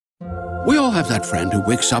We all have that friend who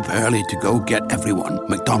wakes up early to go get everyone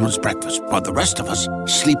McDonald's breakfast, while the rest of us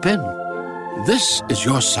sleep in. This is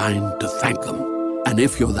your sign to thank them. And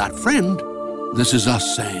if you're that friend, this is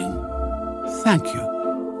us saying thank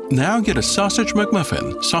you. Now get a sausage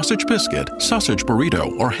McMuffin, sausage biscuit, sausage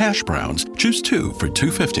burrito, or hash browns. Choose 2 for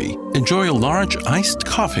 $2.50. Enjoy a large iced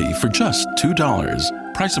coffee for just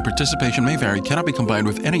 $2. Price and participation may vary. Cannot be combined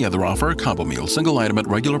with any other offer or combo meal. Single item at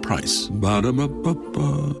regular price.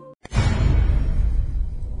 Ba-da-ba-ba-ba.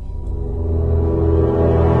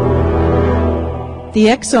 The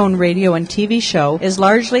X-Zone radio and TV show is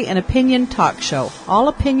largely an opinion talk show. All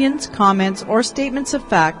opinions, comments, or statements of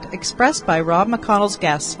fact expressed by Rob McConnell's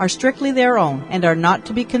guests are strictly their own and are not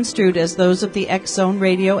to be construed as those of the X-Zone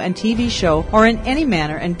radio and TV show or in any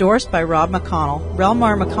manner endorsed by Rob McConnell,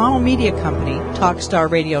 Relmar McConnell Media Company, Talkstar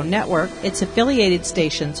Radio Network, its affiliated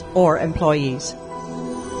stations, or employees.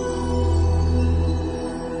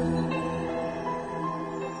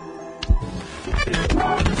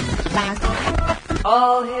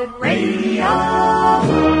 All Hit Radio.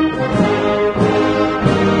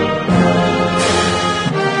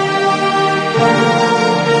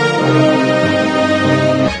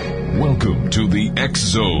 Welcome to the X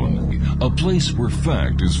Zone, a place where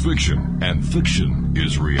fact is fiction and fiction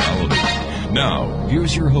is reality. Now,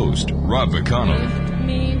 here's your host, Rob McConnell. Lift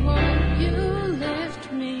me, won't you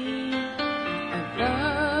lift me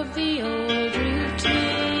above the old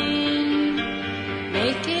routine?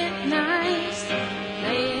 Make it nice,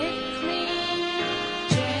 play it clean,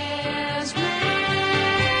 jazzman.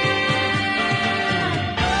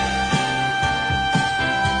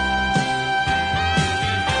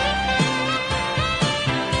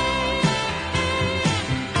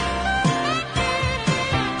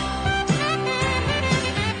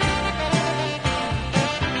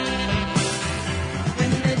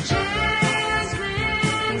 When the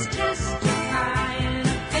jazzman's testifying, a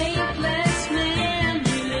faithless man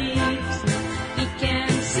believes he can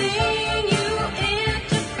sing you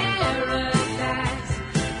into paradise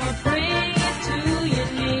or bring you to your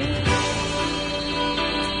knees.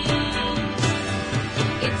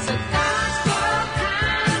 It's a gospel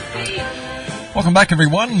kind of feeling. Welcome back,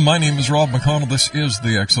 everyone. My name is Rob McConnell. This is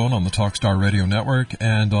the X-Zone on the Talkstar Radio Network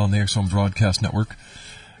and on the X-Zone Broadcast Network,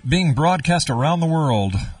 being broadcast around the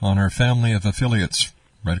world on our family of affiliates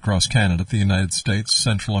right across Canada, the United States,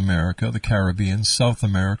 Central America, the Caribbean, South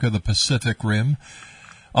America, the Pacific Rim,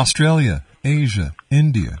 Australia, Asia,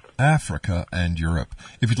 India, Africa, and Europe.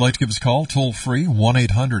 If you'd like to give us a call, toll-free,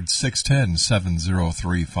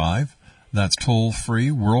 1-800-610-7035. That's toll-free,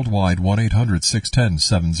 worldwide,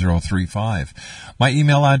 1-800-610-7035. My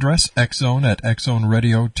email address,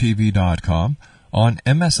 xzone@xzoneradiotv.com. On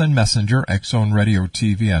MSN Messenger,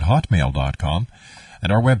 xzoneradiotv@hotmail.com.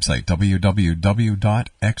 And our website,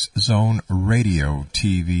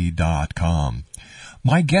 www.xzoneradiotv.com.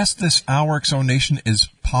 My guest this hour, X-Zone Nation, is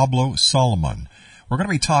Pablo Solomon. We're going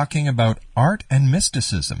to be talking about art and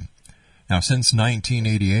mysticism. Now, since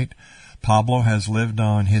 1988, Pablo has lived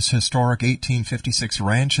on his historic 1856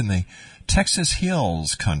 ranch in the Texas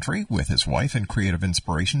Hills country with his wife and creative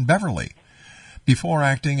inspiration, Beverly. Before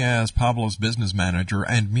acting as Pablo's business manager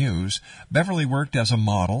and muse, Beverly worked as a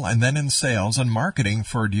model and then in sales and marketing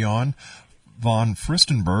for Dion von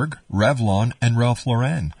Furstenberg, Revlon, and Ralph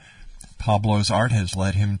Lauren. Pablo's art has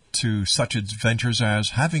led him to such adventures as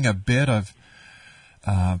having a bit of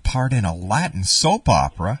part in a Latin soap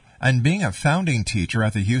opera and being a founding teacher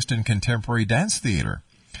at the Houston Contemporary Dance Theater.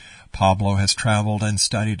 Pablo has traveled and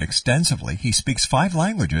studied extensively. He speaks 5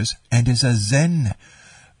 languages and is a Zen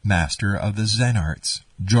master of the Zen arts.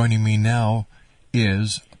 Joining me now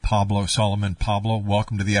is Pablo Solomon. Pablo,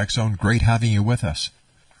 welcome to the X-Zone. Great having you with us.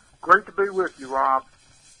 Great to be with you, Rob.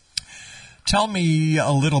 Tell me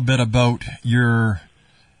a little bit about your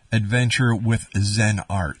adventure with Zen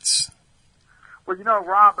arts. Well, you know,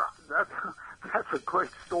 Rob, that's a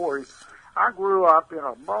great story. I grew up in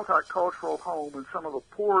a multicultural home in some of the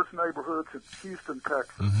poorest neighborhoods in Houston,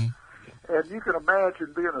 Texas. Mm-hmm. And you can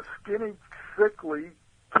imagine being a skinny, sickly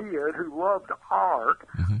kid who loved art.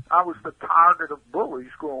 Mm-hmm. I was the target of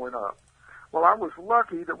bullies growing up. Well, I was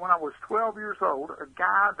lucky that when I was 12 years old, a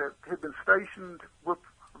guy that had been stationed with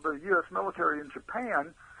the U.S. military in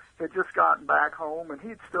Japan had just gotten back home, and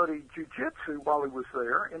he'd studied jiu-jitsu while he was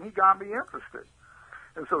there, and he got me interested.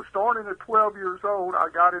 And so starting at 12 years old, I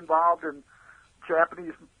got involved in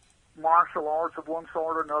Japanese martial arts of one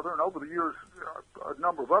sort or another, and over the years, a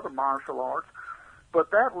number of other martial arts. But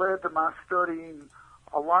that led to my studying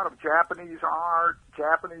a lot of Japanese art,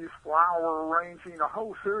 Japanese flower arranging, a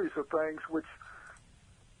whole series of things which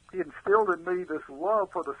instilled in me this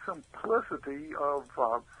love for the simplicity of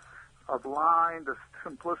of line, the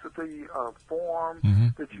simplicity of form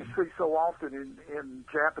that you see so often in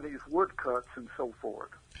Japanese woodcuts and so forth.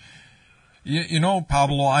 You know,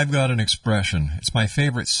 Pablo, I've got an expression. It's my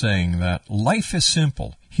favorite saying that life is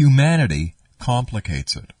simple. Humanity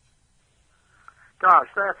complicates it. Gosh,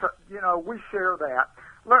 we share that.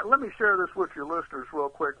 Let me share this with your listeners real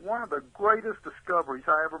quick. One of the greatest discoveries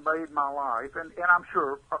I ever made in my life, and I'm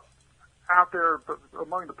sure out there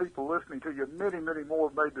among the people listening to you, many, many more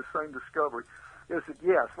have made the same discovery, is that,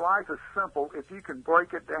 yes, life is simple if you can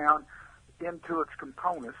break it down into its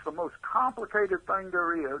components. The most complicated thing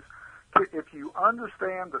there is, if you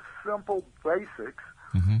understand the simple basics,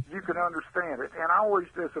 you can understand it. And I always,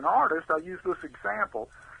 as an artist, I use this example.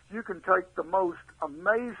 You can take the most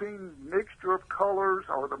amazing mixture of colors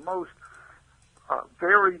or the most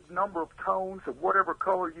varied number of tones of whatever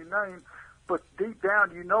color you name, but deep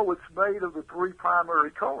down you know it's made of the three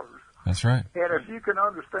primary colors. That's right. And if you can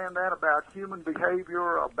understand that about human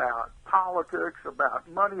behavior, about politics, about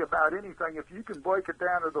money, about anything, if you can break it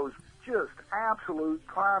down to those just absolute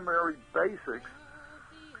primary basics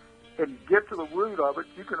and get to the root of it,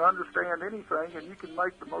 you can understand anything and you can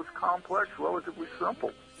make the most complex relatively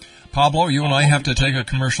simple. Pablo, you and I have to take a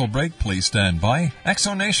commercial break. Please stand by.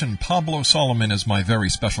 Exonation, Pablo Solomon is my very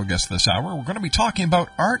special guest this hour. We're going to be talking about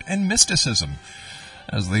art and mysticism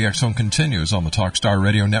as the X-Zone continues on the Talkstar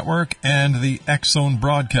Radio Network and the X-Zone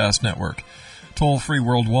Broadcast Network. Toll free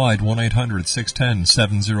worldwide,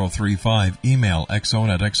 1-800-610-7035. Email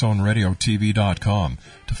xzone@xzoneradiotv.com.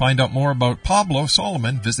 To find out more about Pablo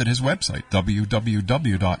Solomon, visit his website,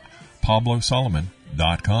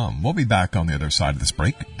 www.pablosolomon.com. We'll be back on the other side of this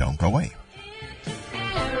break. Don't go away.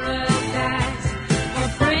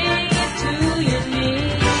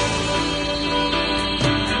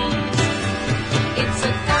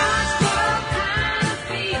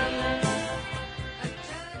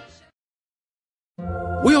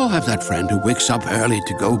 We all have that friend who wakes up early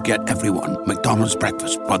to go get everyone McDonald's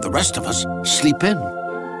breakfast, while the rest of us sleep in.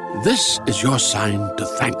 This is your sign to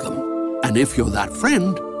thank them. And if you're that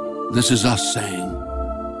friend, this is us saying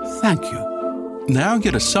thank you. Now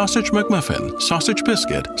get a sausage McMuffin, sausage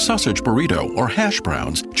biscuit, sausage burrito, or hash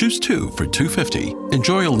browns. Choose 2 for $2.50.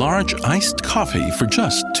 Enjoy a large iced coffee for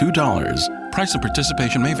just $2. Price and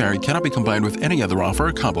participation may vary. Cannot be combined with any other offer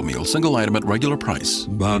or combo meal. Single item at regular price.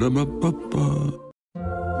 Ba-da-ba-ba-ba.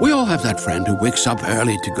 We all have that friend who wakes up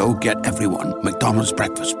early to go get everyone McDonald's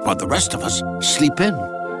breakfast, while the rest of us sleep in.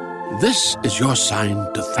 This is your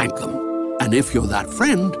sign to thank them. And if you're that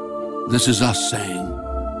friend, this is us saying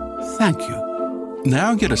thank you.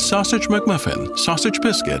 Now get a sausage McMuffin, sausage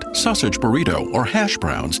biscuit, sausage burrito, or hash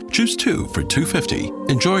browns. Choose 2 for $2.50.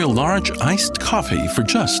 Enjoy a large iced coffee for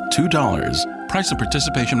just $2. Price and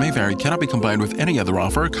participation may vary. Cannot be combined with any other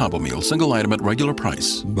offer or combo meal. Single item at regular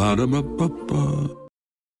price. Ba-da-ba-ba-ba.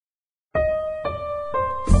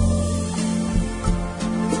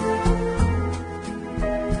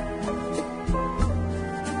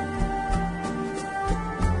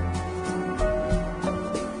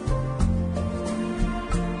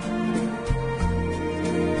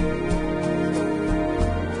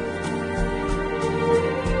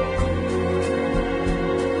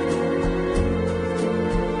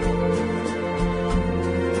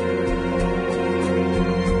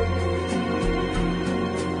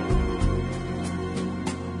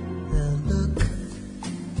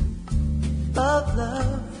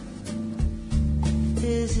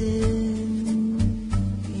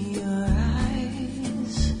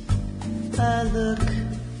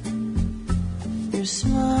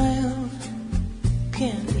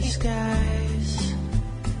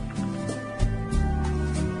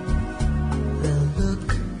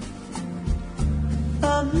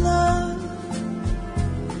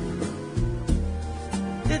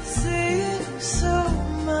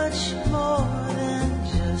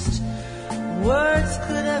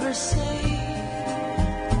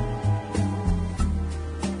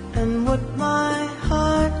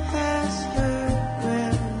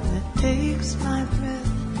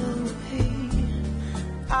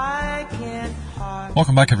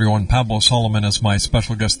 Welcome back, everyone. Pablo Solomon is my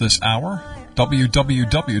special guest this hour.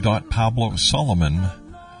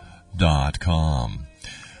 www.pablosolomon.com.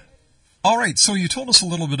 All right, so you told us a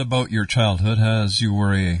little bit about your childhood as you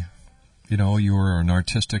were you were an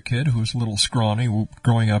artistic kid who was a little scrawny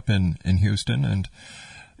growing up in Houston, and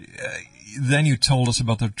then you told us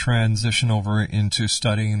about the transition over into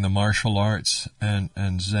studying the martial arts and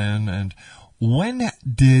Zen. And when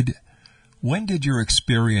did your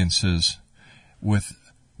experiences with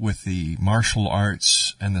the martial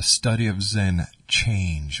arts and the study of Zen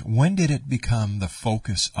change? When did it become the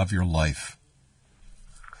focus of your life?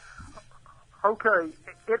 okay,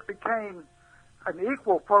 it became an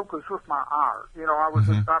equal focus with my art. You know, I've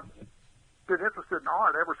been interested in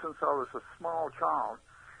art ever since I was a small child.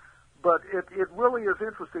 But it really is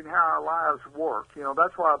interesting how our lives work. You know,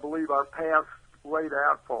 that's why I believe our paths laid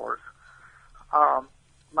out for us.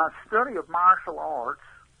 My study of martial arts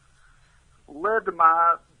led to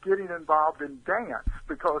my getting involved in dance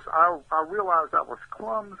because I realized I was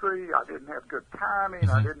clumsy, I didn't have good timing,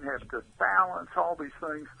 I didn't have good balance, all these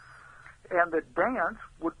things, and that dance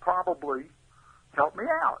would probably help me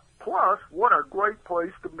out. Plus, what a great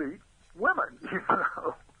place to meet women, you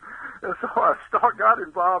know. And so I got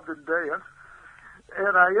involved in dance,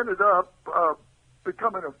 and I ended up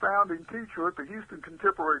becoming a founding teacher at the Houston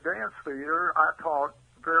Contemporary Dance Theater. I taught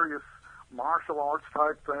various martial arts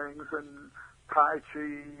type things and Tai Chi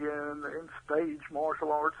and stage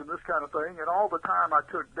martial arts and this kind of thing. And all the time I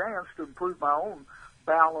took dance to improve my own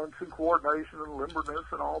balance and coordination and limberness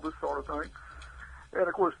and all this sort of thing. And,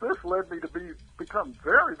 of course, this led me to become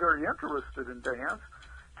very, very interested in dance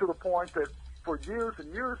to the point that for years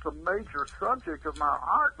and years the major subject of my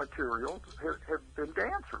art materials have been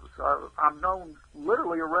dancers. I'm known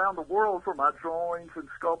literally around the world for my drawings and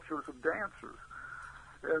sculptures of dancers.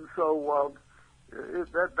 And so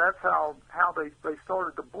that's how they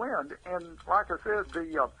started to blend. And like I said,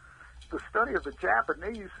 the study of the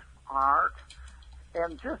Japanese art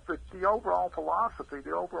and just the overall philosophy,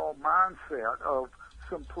 the overall mindset of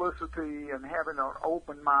simplicity and having an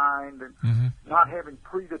open mind and not having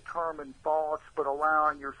predetermined thoughts but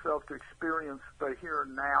allowing yourself to experience the here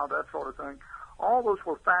and now, that sort of thing. All those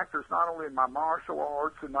were factors not only in my martial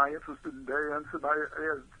arts and my interest in dance and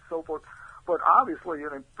so forth, but obviously a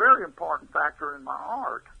very important factor in my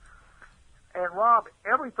art. And Rob,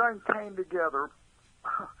 everything came together.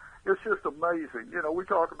 It's just amazing. You know, we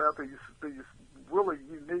talk about these really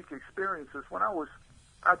unique experiences. When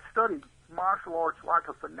I'd studied martial arts like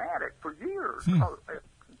a fanatic for years.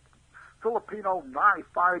 Filipino knife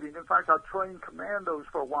fighting. In fact, I trained commandos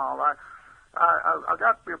for a while. I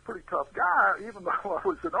got to be a pretty tough guy, even though I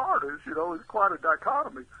was an artist. You know, it was quite a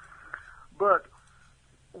dichotomy. But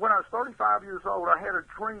when I was 35 years old, I had a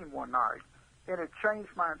dream one night, and it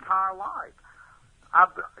changed my entire life.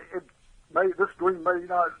 This dream may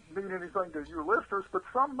not mean anything to your listeners, but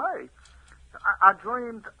some may. I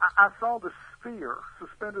dreamed, I saw the sphere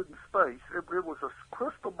suspended in space. It was a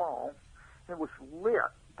crystal ball. It was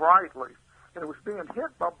lit brightly, and it was being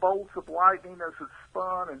hit by bolts of lightning as it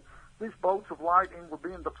spun, and these bolts of lightning were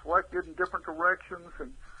being deflected in different directions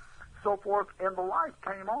and so forth, and the light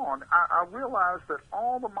came on. I realized that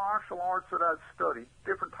all the martial arts that I'd studied,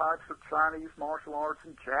 different types of Chinese martial arts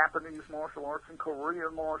and Japanese martial arts and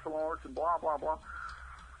Korean martial arts and blah, blah, blah,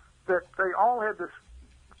 that they all had this,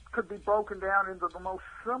 could be broken down into the most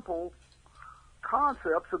simple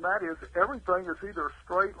concepts, and that is everything is either a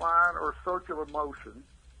straight line or a circular motion,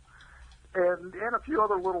 and a few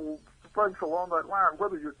other little things along that line,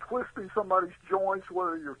 whether you're twisting somebody's joints,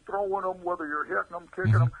 whether you're throwing them, whether you're hitting them,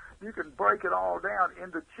 kicking them, you can break it all down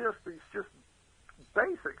into just these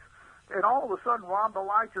basics. And all of a sudden, Rob, the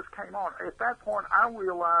light just came on. At that point, I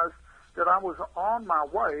realized that I was on my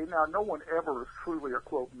way. Now, no one ever is truly a,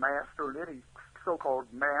 quote, master, and any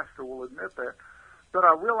so-called master will admit that. But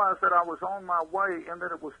I realized that I was on my way and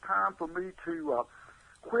that it was time for me to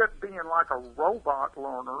quit being like a robot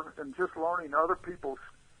learner and just learning other people's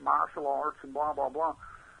martial arts and blah, blah, blah,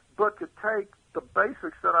 but to take the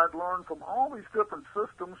basics that I'd learned from all these different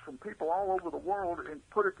systems from people all over the world and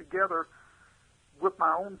put it together with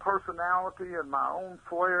my own personality and my own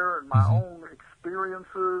flair and my own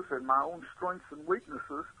experiences and my own strengths and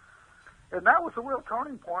weaknesses. And that was a real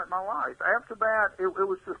turning point in my life. After that, it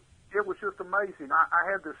was just amazing. I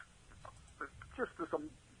had this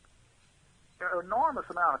enormous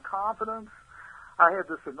amount of confidence. I had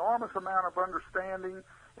this enormous amount of understanding.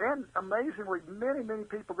 And amazingly, many, many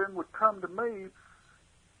people then would come to me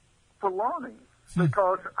for learning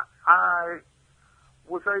because I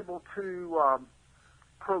was able to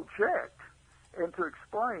project and to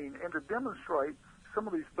explain and to demonstrate some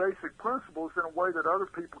of these basic principles in a way that other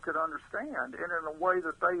people could understand and in a way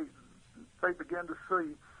that they begin to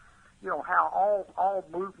see, you know, how all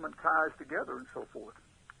movement ties together and so forth.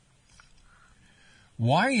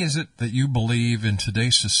 Why is it that you believe in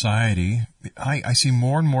today's society? I see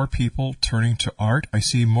more and more people turning to art. I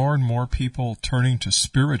see more and more people turning to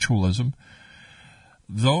spiritualism.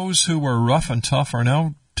 Those who were rough and tough are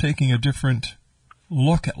now taking a different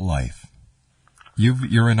look at life.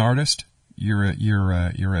 You're an artist. You're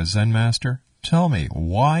a Zen master. Tell me,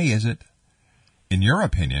 why is it, in your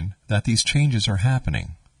opinion, that these changes are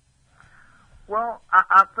happening? Well,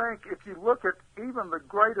 I think if you look at even the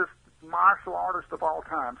greatest martial artist of all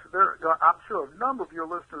time. So I'm sure a number of your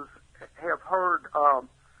listeners have heard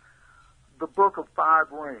the Book of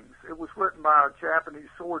Five Rings. It was written by a Japanese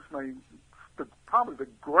swordsman, probably the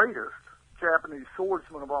greatest Japanese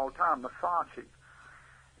swordsman of all time, Masashi.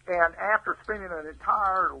 And after spending an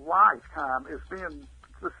entire lifetime as being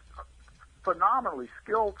just phenomenally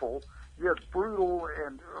skillful, yet brutal,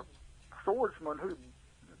 and swordsman who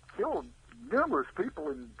killed numerous people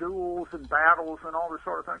in duels and battles and all this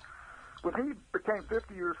sort of thing, when he became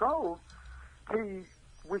 50 years old, he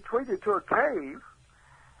retreated to a cave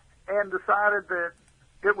and decided that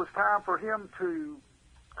it was time for him to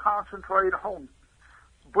concentrate on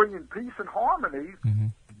bringing peace and harmony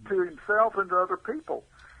to himself and to other people.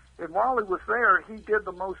 And while he was there, he did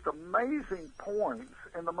the most amazing poems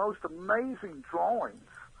and the most amazing drawings.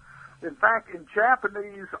 In fact, in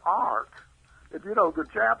Japanese art, and the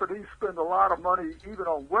Japanese spend a lot of money even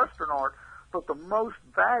on Western art, but the most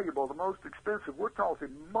valuable, the most expensive, we're talking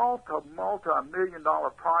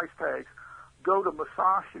multi-million-dollar price tags, go to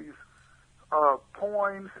Masashi's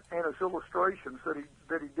poems and his illustrations that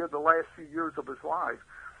he did the last few years of his life.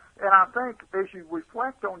 And I think as you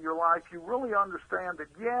reflect on your life, you really understand that,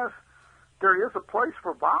 yes, there is a place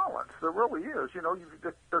for violence. There really is. There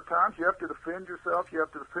are times you have to defend yourself, you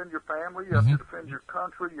have to defend your family, you have to defend your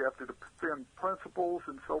country, you have to defend principles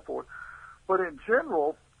and so forth. But in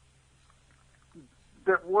general,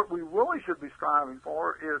 that what we really should be striving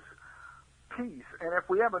for is peace. And if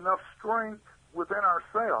we have enough strength within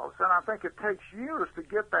ourselves, and I think it takes years to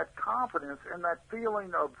get that confidence and that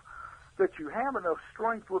feeling of that you have enough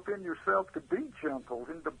strength within yourself to be gentle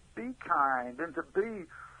and to be kind and to be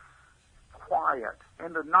quiet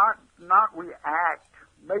and to not react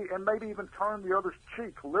and maybe even turn the other's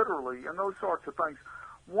cheek literally and those sorts of things.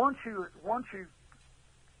 Once you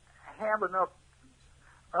have enough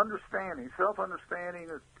understanding, self-understanding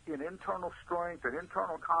in internal strength and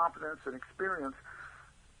internal confidence and experience,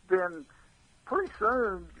 then pretty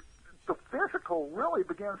soon the physical really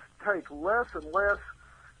begins to take less and less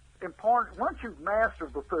important. Once you've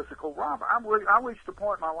mastered the physical, Rob, I reached a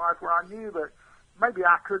point in my life where I knew that maybe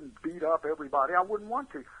I couldn't beat up everybody. I wouldn't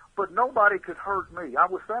want to, but nobody could hurt me. I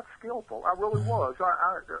was that skillful. I really was.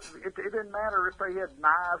 It didn't matter if they had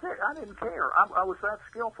knives. I didn't care. I was that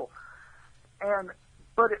skillful.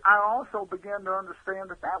 But I also began to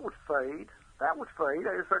understand that would fade. That would fade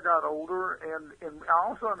as I got older, and I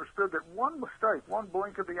also understood that one mistake, one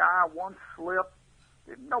blink of the eye, one slip,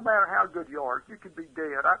 no matter how good you are, you could be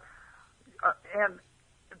dead.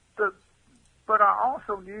 But I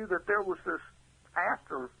also knew that there was this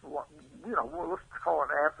let's call it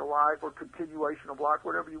afterlife or continuation of life,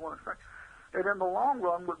 whatever you want to say. And in the long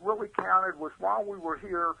run, what really counted was while we were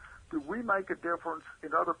here, do we make a difference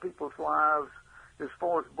in other people's lives as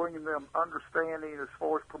far as bringing them understanding, as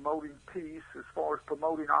far as promoting peace, as far as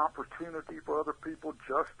promoting opportunity for other people,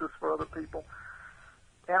 justice for other people.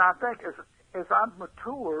 And I think as I've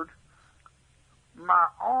matured, my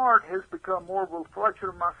art has become more of a reflection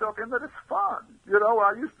of myself in that it's fun.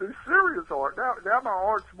 I used to do serious art. Now my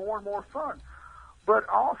art's more and more fun. But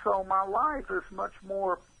also my life is much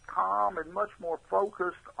more calm and much more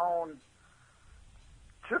focused on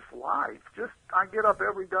just life. I get up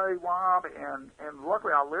every day, Rob, and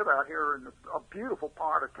luckily I live out here in a beautiful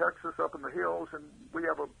part of Texas up in the hills, and we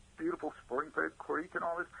have a beautiful spring-fed creek and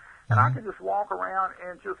all this. And I can just walk around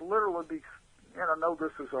and just literally be, and I know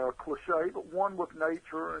this is a cliche, but one with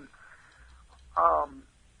nature. And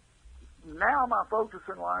now my focus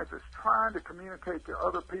in life is trying to communicate to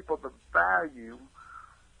other people the value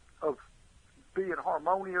of being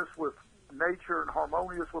harmonious with nature and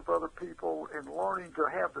harmonious with other people, and learning to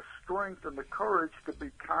have the strength and the courage to be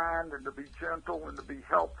kind and to be gentle and to be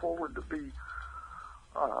helpful and to be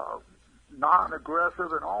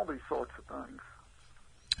non-aggressive and all these sorts of things.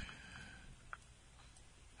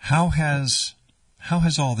 How has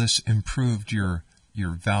all this improved your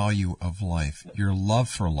value of life, your love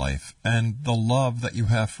for life, and the love that you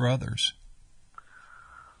have for others?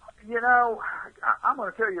 I'm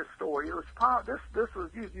going to tell you a story. It was this was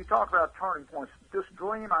you talk about turning points. This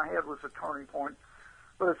dream I had was a turning point,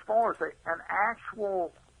 but as far as an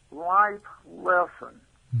actual life lesson,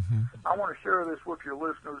 I want to share this with your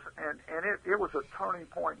listeners, and it was a turning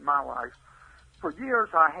point in my life. For years,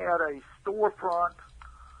 I had a storefront.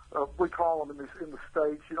 We call them in the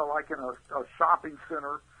States, like in a shopping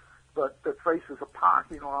center, but that faces a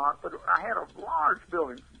parking lot. But I had a large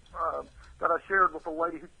building that I shared with a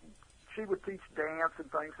lady who she would teach dance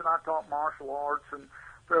and things, and I taught martial arts and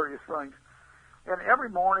various things. And every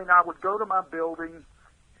morning I would go to my building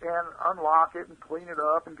and unlock it and clean it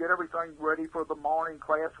up and get everything ready for the morning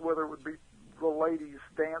class, whether it would be the ladies'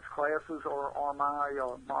 dance classes or my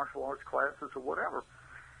martial arts classes or whatever.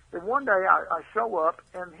 And one day I show up,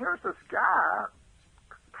 and here's this guy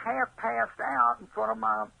half passed out in front of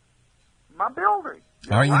my building.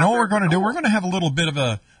 All right, you know what we're going to do? We're going to have a little bit of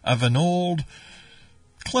an old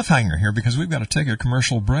cliffhanger here because we've got to take a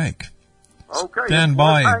commercial break. Okay, stand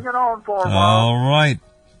by. Hanging on for a while. All right.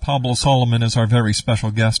 Pablo Solomon is our very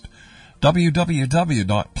special guest.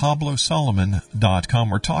 www.pablosolomon.com.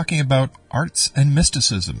 We're talking about arts and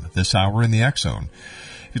mysticism this hour in the X Zone.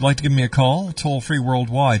 If you'd like to give me a call, toll free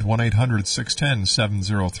worldwide,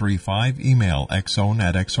 1-800-610-7035. Email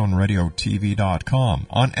xzone@xzoneradiotv.com.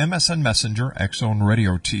 On MSN Messenger,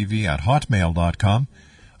 xzoneradiotv@hotmail.com.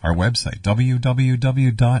 Our website,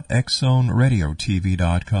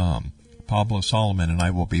 www.xzoneradiotv.com. Pablo Solomon and I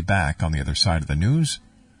will be back on the other side of the news.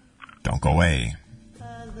 Don't go away.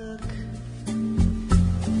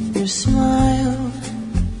 Your smile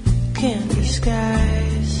can't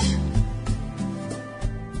disguise.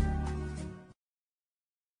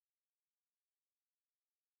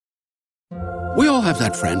 We all have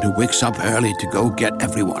that friend who wakes up early to go get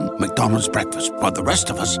everyone McDonald's breakfast while the rest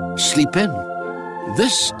of us sleep in.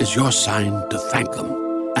 This is your sign to thank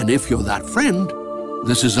them. And if you're that friend,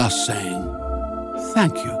 this is us saying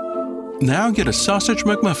thank you. Now get a sausage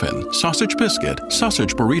McMuffin, sausage biscuit,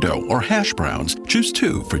 sausage burrito, or hash browns. Choose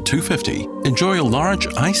 2 for $2.50. Enjoy a large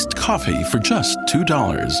iced coffee for just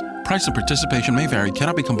 $2. Price and participation may vary.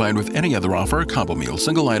 Cannot be combined with any other offer or combo meal.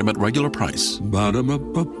 Single item at regular price.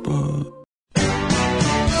 Ba-da-ba-ba-ba.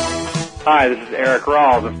 Hi, this is Eric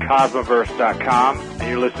Rawls of Cosmoverse.com, and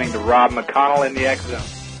you're listening to Rob McConnell in the X Zone.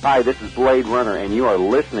 Hi, this is Blade Runner, and you are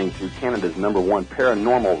listening to Canada's #1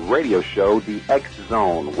 paranormal radio show, The X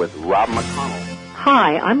Zone, with Rob McConnell.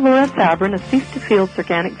 Hi, I'm Laura Sabrin of Feast to Fields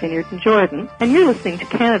Organic Vineyard in Jordan, and you're listening to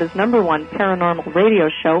Canada's #1 paranormal radio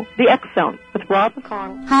show, The X Zone, with Rob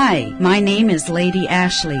McConnell. Hi, my name is Lady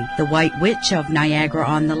Ashley, the White Witch of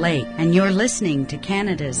Niagara-on-the-Lake, and you're listening to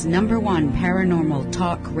Canada's #1 paranormal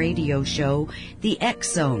talk radio show, The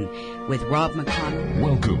X Zone, with Rob McConnell.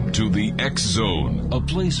 Welcome to the X Zone, a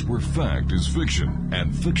place where fact is fiction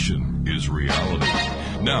and fiction is reality.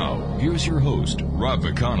 Now, here's your host, Rob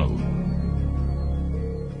McConnell.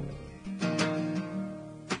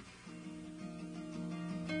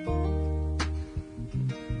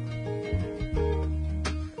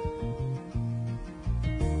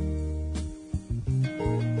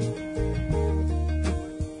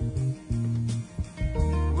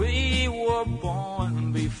 We were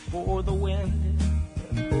born before the wind,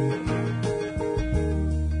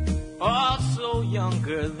 also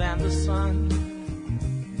younger than the sun.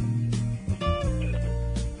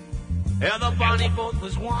 Yeah, the bonnie boat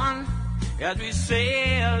was one as we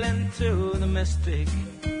sail into the mystic.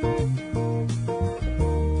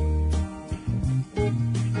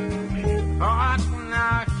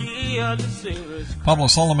 Pablo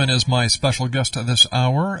Solomon is my special guest this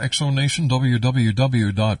hour. Exonation,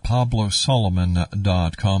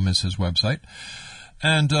 www.pablosolomon.com is his website.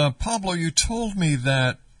 And Pablo, you told me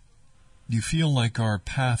that you feel like our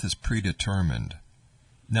path is predetermined.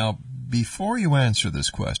 Now, before you answer this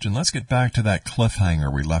question, let's get back to that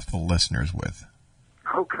cliffhanger we left the listeners with.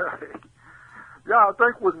 Okay. Yeah, I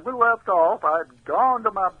think when we left off, I had gone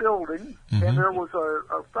to my building, and there was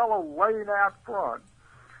a fellow laying out front.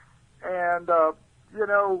 And, you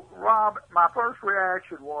know, Rob, my first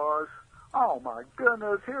reaction was, oh, my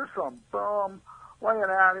goodness, here's some bum laying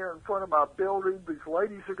out here in front of my building. These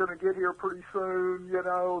ladies are going to get here pretty soon, you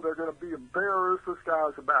know. They're going to be embarrassed. This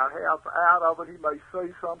guy's about half out of it. He may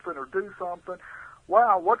say something or do something.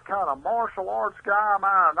 Wow, what kind of martial arts guy am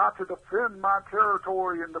I not to defend my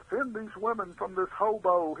territory and defend these women from this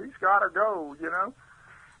hobo? He's got to go, you know.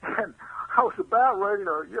 And I was about ready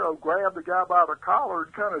to, you know, grab the guy by the collar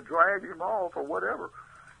and kind of drag him off or whatever.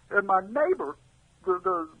 And my neighbor,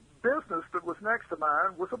 the business that was next to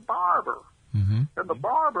mine, was a barber. And the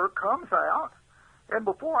barber comes out, and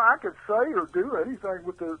before I could say or do anything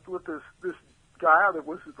with this guy that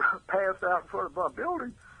was passed out in front of my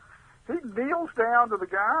building, he kneels down to the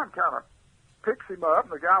guy and kind of picks him up,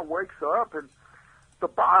 and the guy wakes up, and the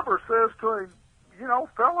barber says to him, you know,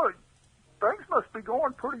 fella, things must be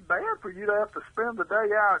going pretty bad for you to have to spend the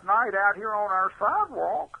night out here on our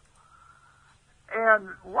sidewalk.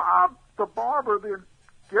 And Rob, the barber, then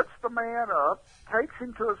gets the man up, takes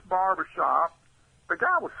him to his barber shop. The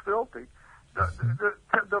guy was filthy.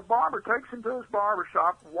 The barber takes him to his barber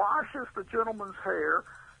shop, washes the gentleman's hair,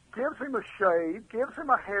 gives him a shave, gives him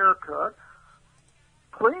a haircut,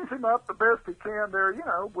 cleans him up the best he can there, you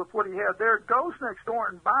know, with what he had there, goes next door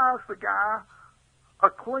and buys the guy a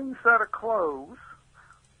clean set of clothes,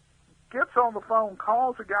 gets on the phone,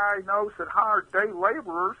 calls a guy he knows that hired day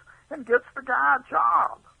laborers, and gets the guy a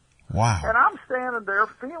job. Wow. And I'm standing there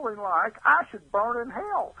feeling like I should burn in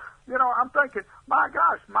hell. You know, I'm thinking, my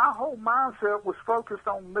gosh, my whole mindset was focused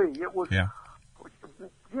on me. It was,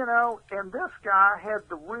 you know, and this guy had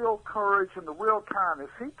the real courage and the real kindness.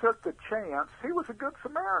 He took the chance. He was a good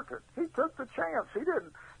Samaritan. He took the chance.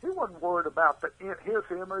 He wasn't worried about his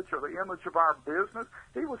image or the image of our business.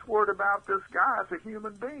 He was worried about this guy as a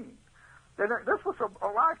human being. And this was a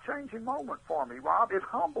life-changing moment for me, Rob. It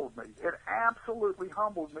humbled me. It absolutely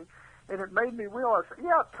humbled me. And it made me realize,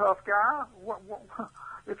 yeah, tough guy,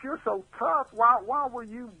 if you're so tough, why were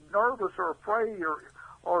you nervous or afraid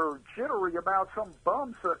or jittery about some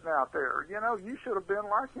bum sitting out there? You know, you should have been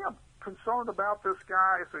like him, concerned about this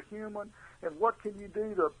guy as a human, and what can you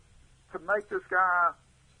do to make this guy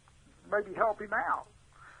maybe help him out?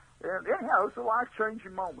 And anyhow, it was a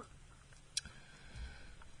life-changing moment.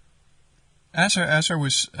 As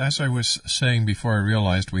I was saying before, I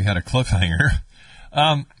realized we had a cliffhanger.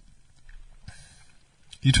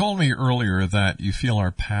 You told me earlier that you feel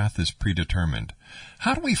our path is predetermined.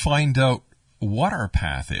 How do we find out what our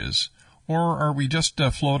path is, or are we just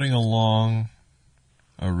floating along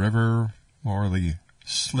a river or the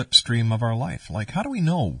slipstream of our life? Like, how do we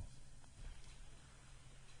know?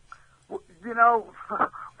 Well, you know,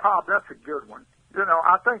 Bob, that's a good one. You know,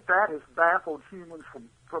 I think that has baffled humans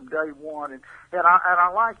from day one, and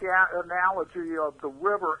I like the analogy of the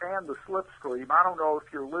river and the slipstream. I don't know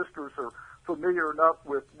if your listeners are familiar enough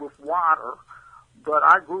with water, but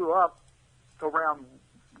I grew up around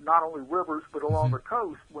not only rivers but along the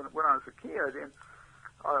coast when I was a kid, and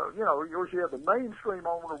you know, you have the main stream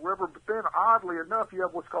on a river, but then oddly enough you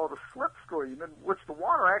have what's called a slipstream, in which the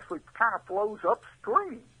water actually kind of flows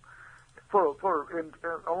upstream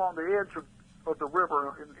along the edge of the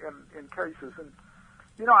river in cases. And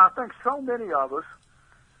you know, I think so many of us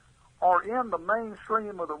are in the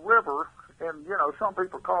mainstream of the river, and, you know, some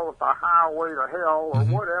people call it the highway to hell or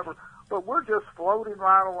whatever, but we're just floating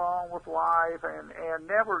right along with life and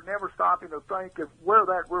never stopping to think of where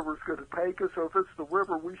that river's going to take us, or if it's the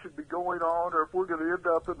river we should be going on, or if we're going to end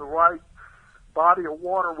up in the right body of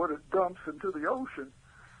water when it dumps into the ocean.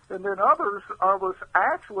 And then others of us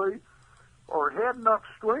actually are heading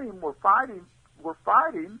upstream. We're fighting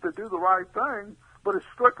to do the right thing, but it's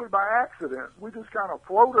strictly by accident. We just kind of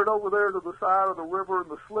floated over there to the side of the river,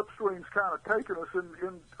 and the slipstream's kind of taken us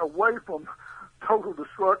in away from total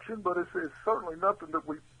destruction. But it's certainly nothing that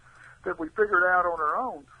we figured out on our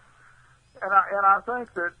own. And I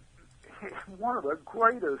think that one of the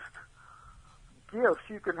greatest gifts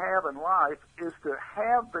you can have in life is to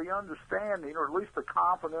have the understanding, or at least the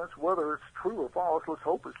confidence, whether it's true or false. Let's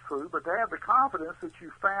hope it's true, but to have the confidence that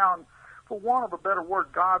you found, for want of a better word,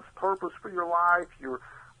 God's purpose for your life,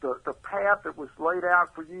 the path that was laid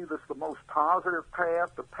out for you that's the most positive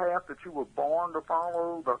path, the path that you were born to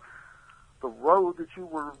follow, the road that you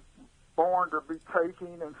were born to be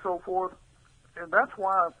taking, and so forth. And that's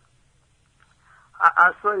why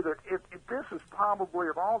I say that if this is probably,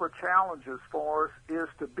 of all the challenges for us, is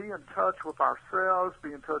to be in touch with ourselves,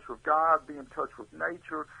 be in touch with God, be in touch with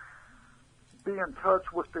nature, be in touch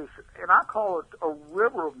with this, and I call it a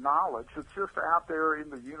river of knowledge that's just out there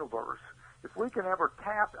in the universe. If we can ever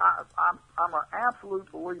tap, I'm an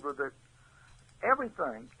absolute believer that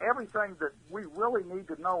everything that we really need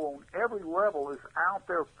to know on every level is out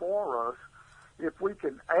there for us if we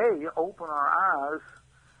can, A, open our eyes.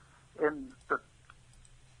 And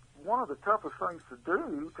one of the toughest things to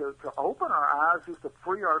do, to open our eyes, is to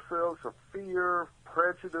free ourselves of fear,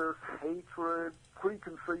 prejudice, hatred,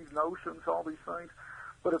 preconceived notions, all these things.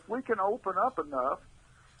 But if we can open up enough,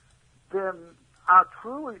 then I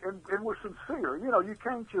truly, and we're sincere. You know, you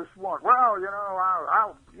can't just want, well, you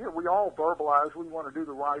know, we all verbalize we want to do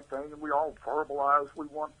the right thing, and we all verbalize we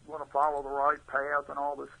want to follow the right path and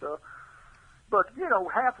all this stuff. But, you know,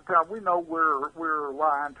 half the time we know we're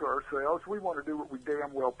lying to ourselves. We want to do what we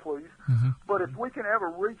damn well please. But if we can ever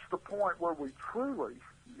reach the point where we truly,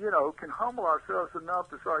 you know, can humble ourselves enough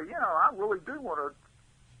to say, you know, I really do want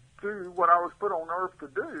to do what I was put on earth to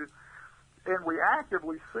do, and we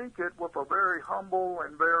actively seek it with a very humble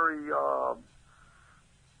and very,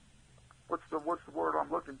 what's the word I'm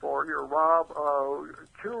looking for here, Rob?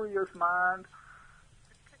 Curious mind.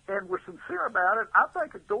 And we're sincere about it, I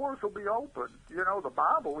think the doors will be open. You know, the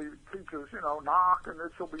Bible teaches, you know, knock and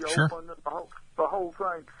it shall be open, and the whole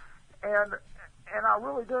thing. And I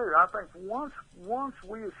really do. I think once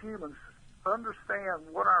we as humans understand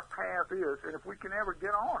what our path is, and if we can ever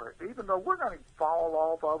get on it, even though we're going to fall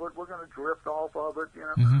off of it, we're going to drift off of it, you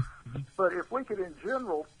know. But if we could, in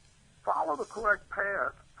general, follow the correct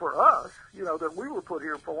path, for us, that we were put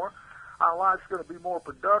here for. Our life's going to be more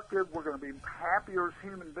productive. We're going to be happier as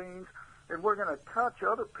human beings, and we're going to touch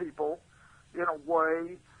other people in a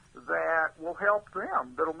way that will help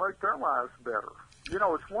them, that'll make their lives better.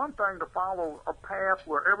 It's one thing to follow a path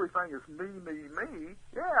where everything is me, me, me.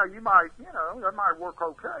 Yeah, you might, that might work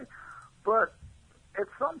okay. But at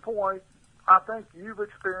some point, I think you've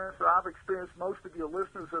experienced, or I've experienced, most of your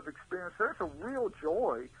listeners have experienced, there's a real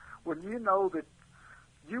joy when you know that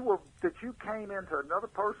you came into another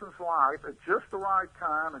person's life at just the right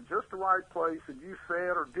time and just the right place, and you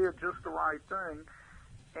said or did just the right thing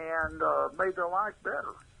and made their life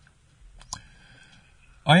better.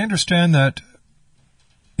 I understand that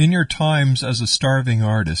in your times as a starving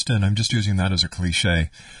artist, and I'm just using that as a cliche,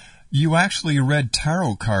 you actually read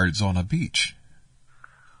tarot cards on a beach.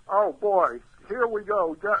 Oh, boy. Here we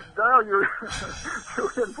go. Now you're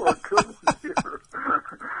in for a good one here.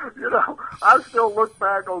 I still look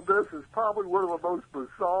back on this as probably one of the most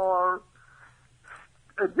bizarre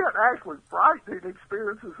and yet actually frightening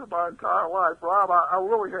experiences of my entire life. Rob, I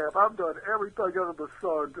really have. I've done everything under the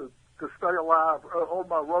sun to stay alive on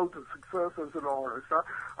my road to success as an artist.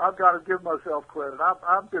 I've got to give myself credit.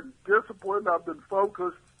 I've been disciplined. I've been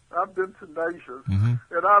focused. I've been tenacious.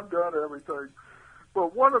 And I've done everything.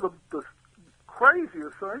 But one of the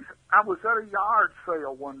craziest things, I was at a yard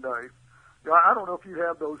sale one day. I don't know if you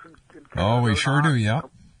have those in Canada. Oh, we sure do, yeah.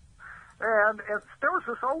 And there was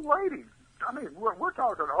this old lady. I mean, we're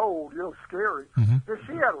talking old, scary. And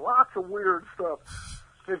she had lots of weird stuff.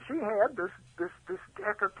 And she had this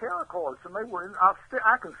deck of tarot cards, and they were in.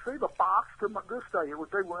 I can see the box to this day.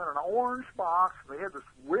 They were in an orange box. And they had this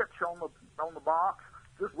witch on the box,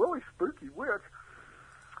 this really spooky witch.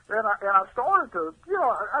 And I started to,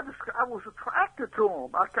 I was attracted to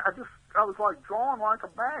them. I was like drawn like a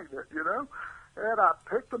magnet, And I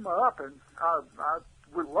picked them up, and I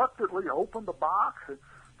reluctantly opened the box, and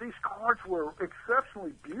these cards were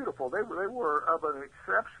exceptionally beautiful. They were of an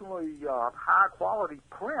exceptionally high quality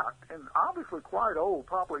print, and obviously quite old,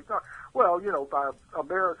 probably not, by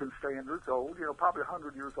American standards, old, probably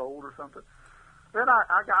 100 years old or something. Then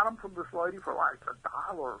I got them from this lady for like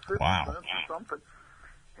 $1 or 50 cents or something.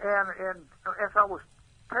 And as I was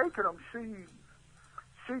taking them,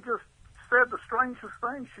 she just said the strangest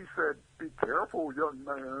thing. She said, "Be careful, young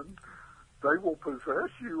man. They will possess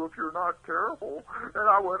you if you're not careful." And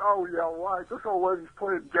I went, "Oh, yeah, right. This old lady's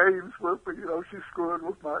playing games with me. She's screwing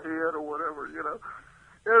with my head or whatever,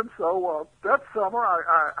 And so that summer,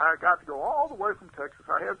 I got to go all the way from Texas.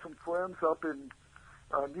 I had some friends up in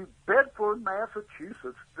New Bedford,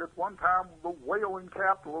 Massachusetts. At one time, the whaling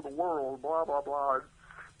capital of the world, blah, blah, blah.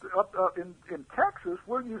 Up in Texas,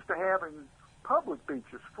 we're used to having public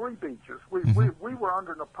beaches, free beaches. We were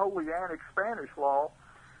under Napoleonic Spanish law,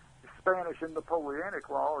 Spanish and Napoleonic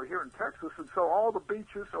law are here in Texas, and so all the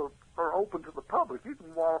beaches are open to the public. You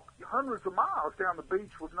can walk hundreds of miles down the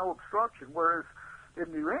beach with no obstruction, whereas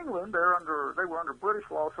in New England, they were under British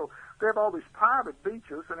law, so they have all these private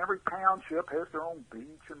beaches, and every township has their own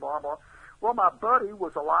beach and blah, blah. Well, my buddy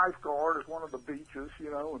was a lifeguard at one of the beaches,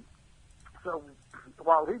 and so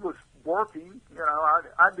while he was working,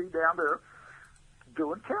 I'd be down there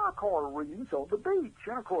doing tarot card readings on the beach.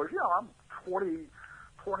 And, of course, I'm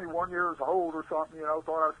 21 years old or something,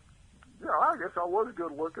 thought I guess I was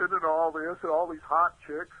good looking and all this and all these hot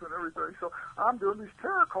chicks and everything. So I'm doing these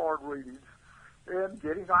tarot card readings and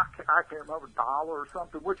getting, I can't remember, $1 or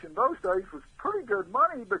something, which in those days was pretty good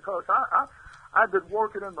money because I'd been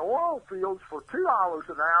working in the oil fields for $2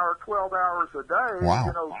 an hour, 12 hours a day,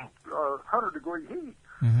 Wow. 100-degree heat.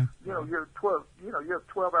 You have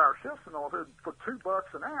 12-hour shifts and all that for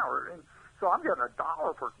 $2 an hour. And so I'm getting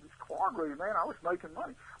 $1 for these card readings, man. I was making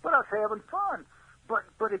money, but I was having fun.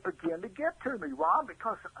 But it began to get to me, Rob,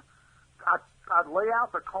 because I'd lay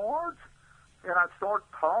out the cards and I'd start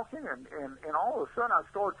talking, and all of a sudden I'd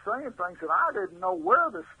start saying things that I didn't know where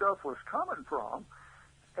this stuff was coming from.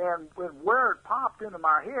 And where it popped into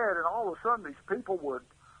my head, and all of a sudden these people would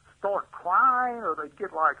start crying, or they'd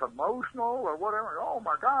get like emotional or whatever. Oh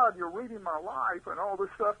my God, you're reading my life and all this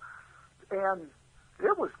stuff. And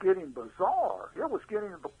it was getting bizarre. It was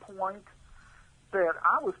getting to the point that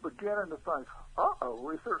I was beginning to think,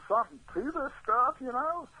 is there something to this stuff,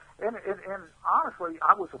 And honestly,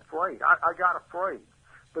 I was afraid. I got afraid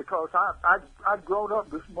because I'd grown up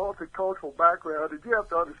in this multicultural background, and you have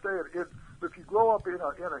to understand if you grow up in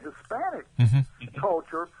a Hispanic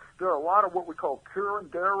culture, there are a lot of what we call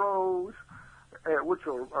curanderos, which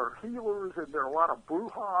are healers, and there are a lot of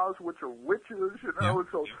brujas, which are witches, And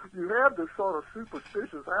so you have this sort of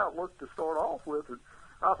superstitious outlook to start off with. And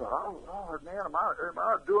I thought, oh Lord, man, am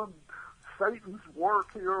I doing Satan's work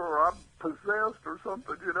here, or I'm possessed or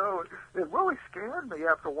something, you know. It really scared me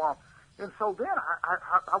after a while. And so then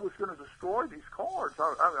I was going to destroy these cards.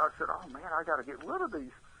 I said, oh, man, I got to get rid of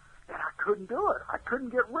these. And I couldn't do it. I couldn't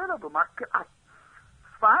get rid of them.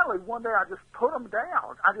 Finally, one day I just put them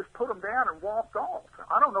down. I just put them down and walked off.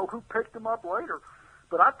 I don't know who picked them up later,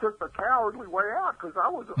 but I took the cowardly way out because I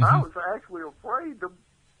was actually afraid to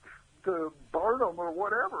burn them or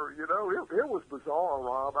whatever. You know, it was bizarre,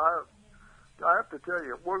 Rob. I have to tell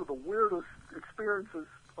you, one of the weirdest experiences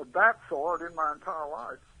of that sort in my entire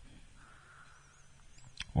life.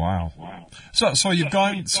 Wow. So you've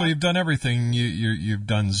done everything. You've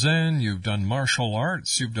done Zen, you've done martial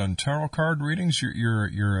arts, you've done tarot card readings.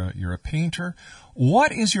 You're a painter.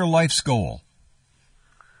 What is your life's goal?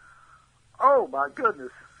 Oh my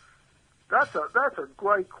goodness, that's a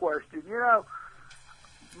great question. You know,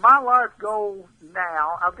 my life goal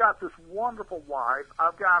now. I've got this wonderful wife.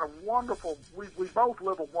 I've got a wonderful. We both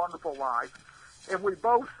live a wonderful life, and we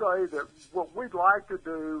both say that what we'd like to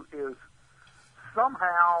do is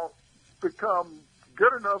somehow become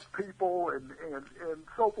good enough people and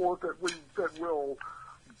so forth that will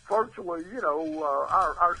virtually, you know,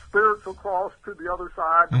 our spirits will cross to the other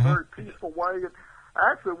side in a very peaceful way. And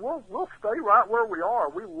actually, we'll stay right where we are.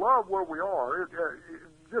 We love where we are.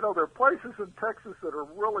 You know, there are places in Texas that are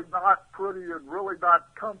really not pretty and really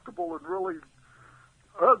not comfortable and really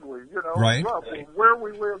ugly, you know. Right. Rough. Where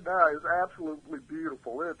we live now is absolutely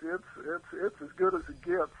beautiful. It's as good as it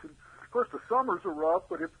gets. And of course, the summers are rough,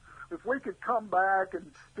 but if we could come back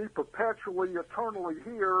and be perpetually, eternally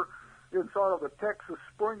here in sort of the Texas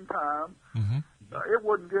springtime, it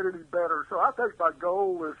wouldn't get any better. So I think my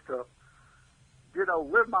goal is to, you know,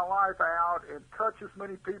 live my life out and touch as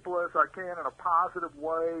many people as I can in a positive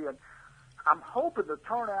way. And I'm hoping to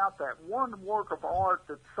turn out that one work of art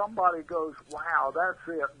that somebody goes, wow, that's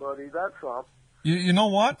it, buddy. That's up. You know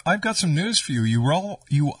what? I've got some news for you.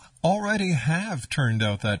 You already have turned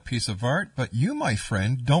out that piece of art, but you, my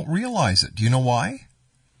friend, don't realize it. Do you know why?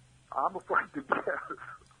 I'm afraid to guess.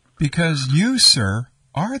 Because you, sir,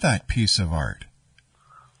 are that piece of art.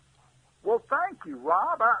 Well, thank you,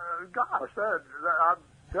 Rob. Gosh, I've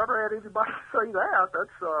never had anybody say that.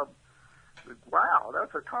 That's wow.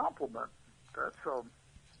 That's a compliment. That's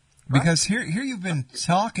because here you've been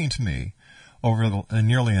talking to me over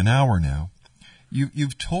nearly an hour now.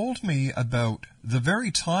 You've told me about the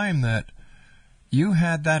very time that you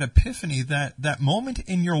had that epiphany, that moment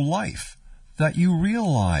in your life that you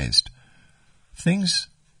realized things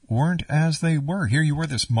weren't as they were. Here you were,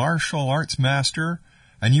 this martial arts master,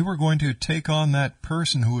 and you were going to take on that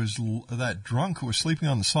person who was that drunk who was sleeping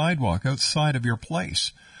on the sidewalk outside of your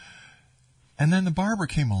place. And then the barber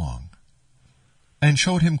came along and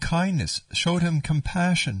showed him kindness, showed him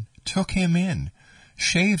compassion, took him in,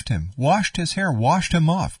 shaved him, washed his hair, washed him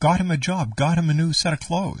off, got him a job, got him a new set of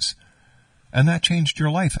clothes. And that changed your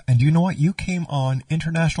life. And you know what? You came on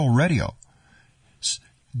international radio,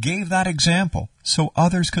 gave that example so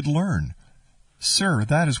others could learn. Sir,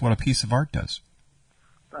 that is what a piece of art does.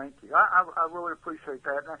 Thank you. I really appreciate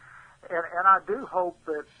that. And I do hope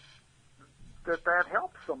that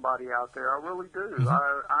helps somebody out there. I really do. When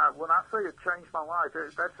I say it changed my life,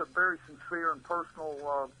 that's a very sincere and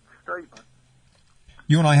personal statement.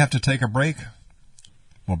 You and I have to take a break.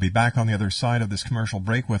 We'll be back on the other side of this commercial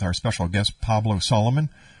break with our special guest, Pablo Solomon.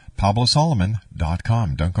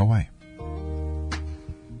 PabloSolomon.com. Don't go away.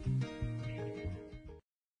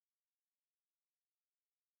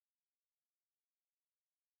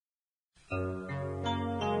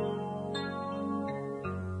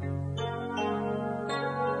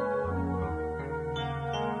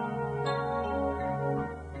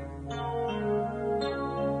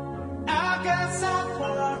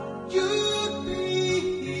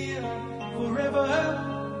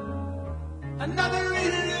 Another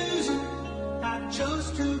illusion I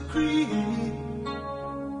chose to create.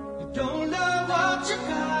 You don't know what you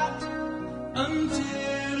got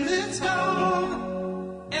until it's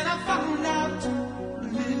gone. And I found out a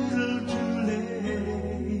little too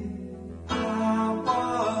late. I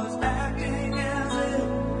was acting as if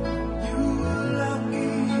you were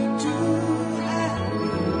lucky to have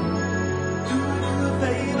me. Do you a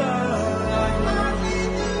favor like I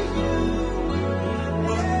did to you.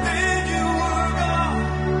 But then you were gone,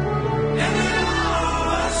 and it all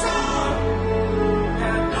was wrong.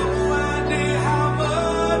 Had no idea how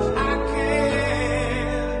much I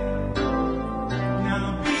cared. Now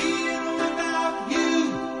being without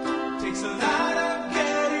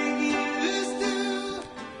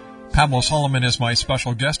Pablo Solomon is my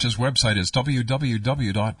special guest. His website is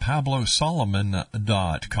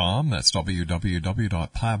www.pablosolomon.com. That's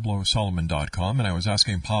www.pablosolomon.com. And I was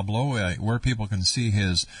asking Pablo where people can see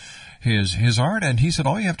his art, and he said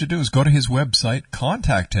all you have to do is go to his website,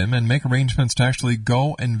 contact him, and make arrangements to actually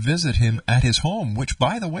go and visit him at his home, which,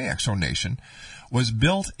 by the way, X Zone Nation, was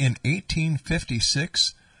built in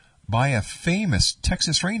 1856 by a famous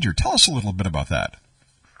Texas Ranger. Tell us a little bit about that.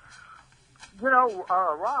 You know,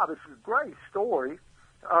 Rob, it's a great story.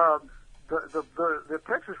 The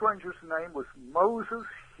Texas Ranger's name was Moses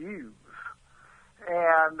Hughes,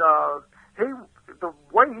 and the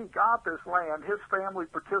way he got this land, his family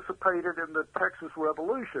participated in the Texas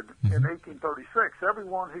Revolution in 1836.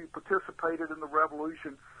 Everyone who participated in the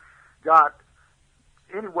Revolution got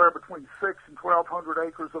anywhere between 600 and 1,200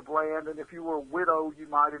 acres of land, and if you were a widow, you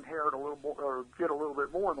might inherit a little more, or get a little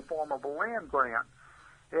bit more in the form of a land grant.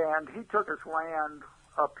 And he took his land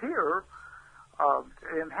up here,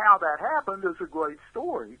 and how that happened is a great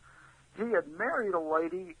story. He had married a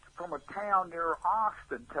lady from a town near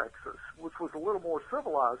Austin, Texas, which was a little more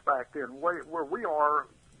civilized back then. Where we are,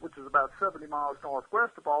 which is about 70 miles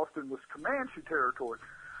northwest of Austin, was Comanche territory.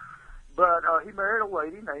 But he married a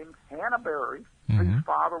lady named Hannah Berry, whose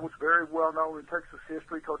father was very well known in Texas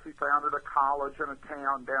history because he founded a college in a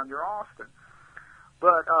town down near Austin.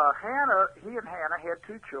 But he and Hannah had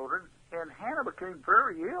 2 children, and Hannah became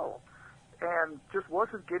very ill and just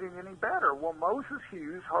wasn't getting any better. Well, Moses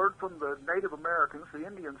Hughes heard from the Native Americans, the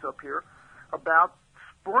Indians up here, about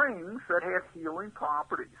springs that had healing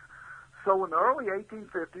properties. So in the early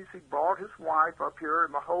 1850s, he brought his wife up here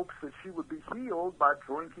in the hopes that she would be healed by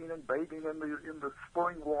drinking and bathing in the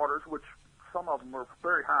spring waters, which some of them are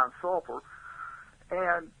very high in sulfur.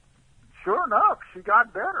 And sure enough, she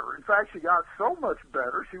got better. In fact, she got so much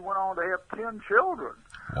better, she went on to have 10 children.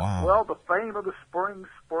 Wow. Well, the fame of the springs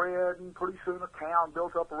spread, and pretty soon a town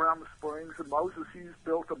built up around the springs, and Moses Hughes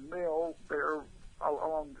built a mill there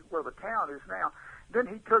along where the town is now. Then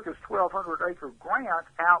he took his 1,200-acre grant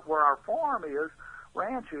out where our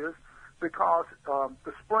ranch is, because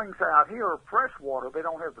the springs out here are freshwater. They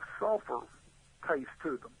don't have the sulfur taste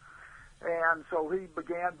to them. And so he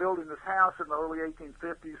began building this house in the early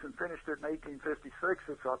 1850s and finished it in 1856.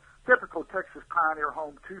 It's a typical Texas pioneer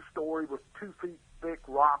home, 2-story with 2 feet thick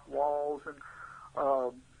rock walls and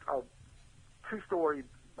a 2-story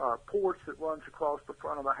porch that runs across the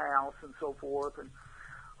front of the house and so forth. And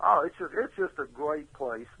it's just a great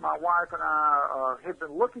place. My wife and I had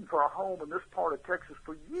been looking for a home in this part of Texas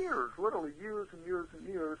for years, literally years and years and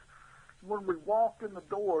years. When we walked in the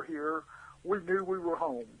door here, we knew we were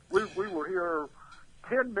home. We were here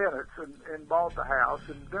 10 minutes and bought the house,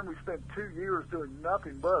 and then we spent 2 years doing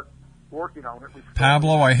nothing but working on it.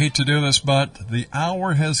 Pablo, I hate to do this, but the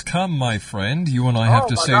hour has come, my friend. You and I have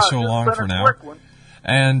to say so long for now.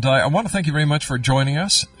 And I want to thank you very much for joining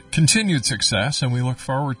us. Continued success, and we look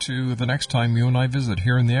forward to the next time you and I visit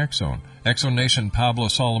here in the X Zone. X Zone Nation, Pablo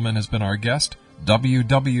Solomon has been our guest.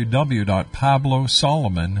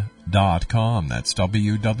 www.pablosolomon.com. That's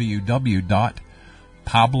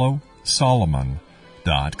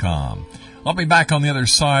www.pablosolomon.com. I'll be back on the other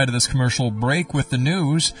side of this commercial break with the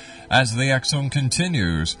news as the X Zone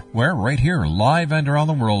continues. We're right here, live and around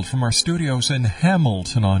the world from our studios in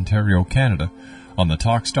Hamilton, Ontario, Canada, on the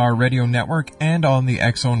Talkstar Radio Network and on the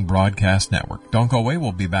X Zone Broadcast Network. Don't go away.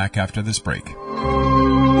 We'll be back after this break.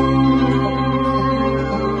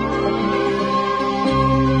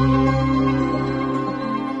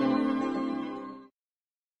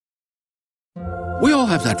 We all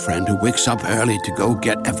have that friend who wakes up early to go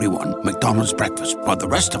get everyone McDonald's breakfast, while the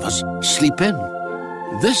rest of us sleep in.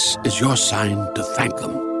 This is your sign to thank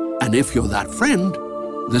them. And if you're that friend,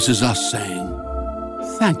 this is us saying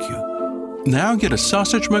thank you. Now get a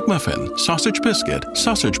sausage McMuffin, sausage biscuit,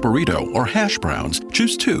 sausage burrito, or hash browns.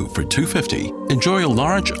 Choose 2 for $2.50. Enjoy a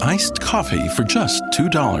large iced coffee for just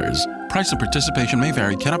 $2. Price and participation may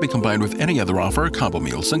vary. Cannot be combined with any other offer or combo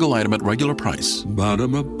meal. Single item at regular price.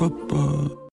 Ba-da-ba-ba-ba.